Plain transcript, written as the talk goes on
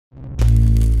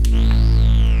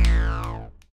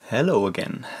Hello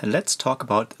again. Let's talk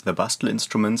about the Bastl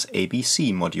Instruments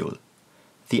ABC module.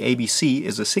 The ABC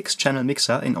is a 6-channel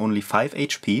mixer in only 5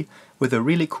 HP with a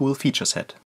really cool feature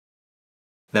set.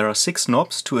 There are 6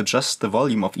 knobs to adjust the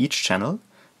volume of each channel,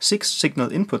 6 signal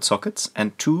input sockets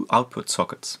and 2 output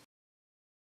sockets.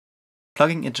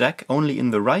 Plugging a jack only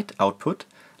in the right output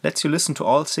lets you listen to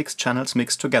all 6 channels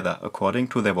mixed together according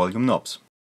to their volume knobs.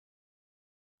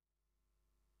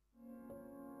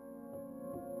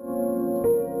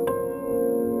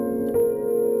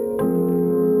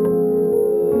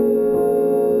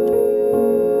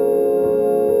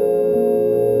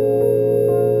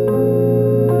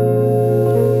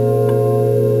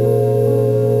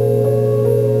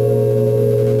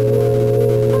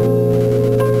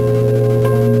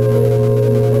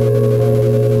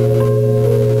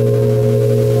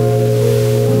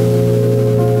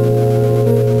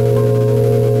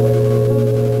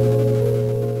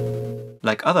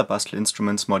 Like other Bastl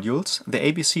Instruments modules, the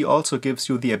ABC also gives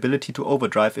you the ability to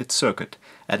overdrive its circuit,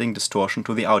 adding distortion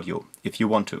to the audio, if you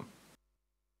want to.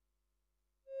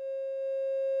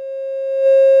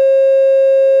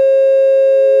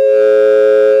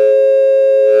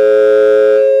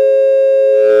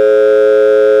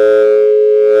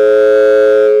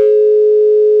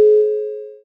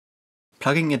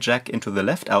 Plugging a jack into the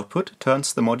left output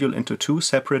turns the module into 2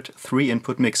 separate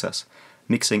 3-input mixers,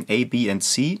 mixing A, B and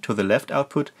C to the left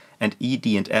output and E,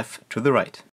 D and F to the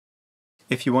right.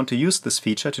 If you want to use this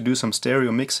feature to do some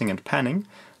stereo mixing and panning,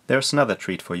 there's another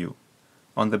treat for you.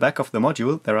 On the back of the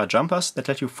module there are jumpers that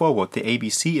let you forward the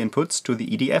ABC inputs to the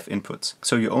EDF inputs,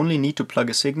 so you only need to plug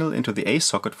a signal into the A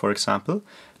socket, for example,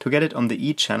 to get it on the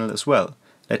E channel as well,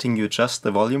 letting you adjust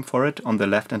the volume for it on the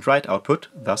left and right output,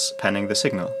 thus panning the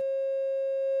signal.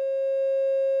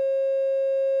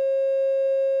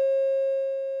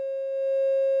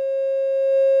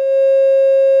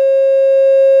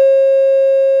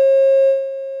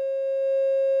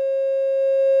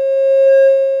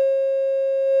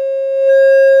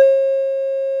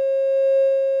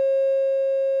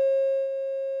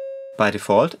 By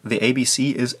default, the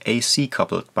ABC is AC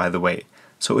coupled, by the way,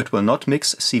 so it will not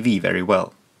mix CV very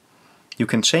well. You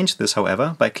can change this,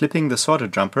 however, by clipping the solder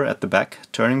jumper at the back,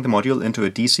 turning the module into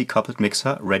a DC coupled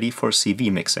mixer ready for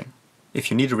CV mixing. If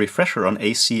you need a refresher on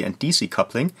AC and DC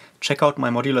coupling, check out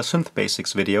my Modular Synth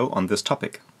Basics video on this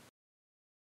topic.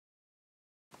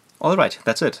 Alright,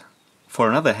 that's it. For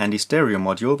another handy stereo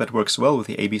module that works well with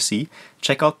the ABC,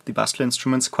 check out the Bastl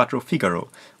Instruments Quattro Figaro,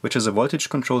 which is a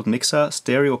voltage-controlled mixer,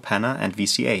 stereo panner and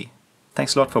VCA.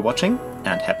 Thanks a lot for watching,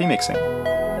 and happy mixing!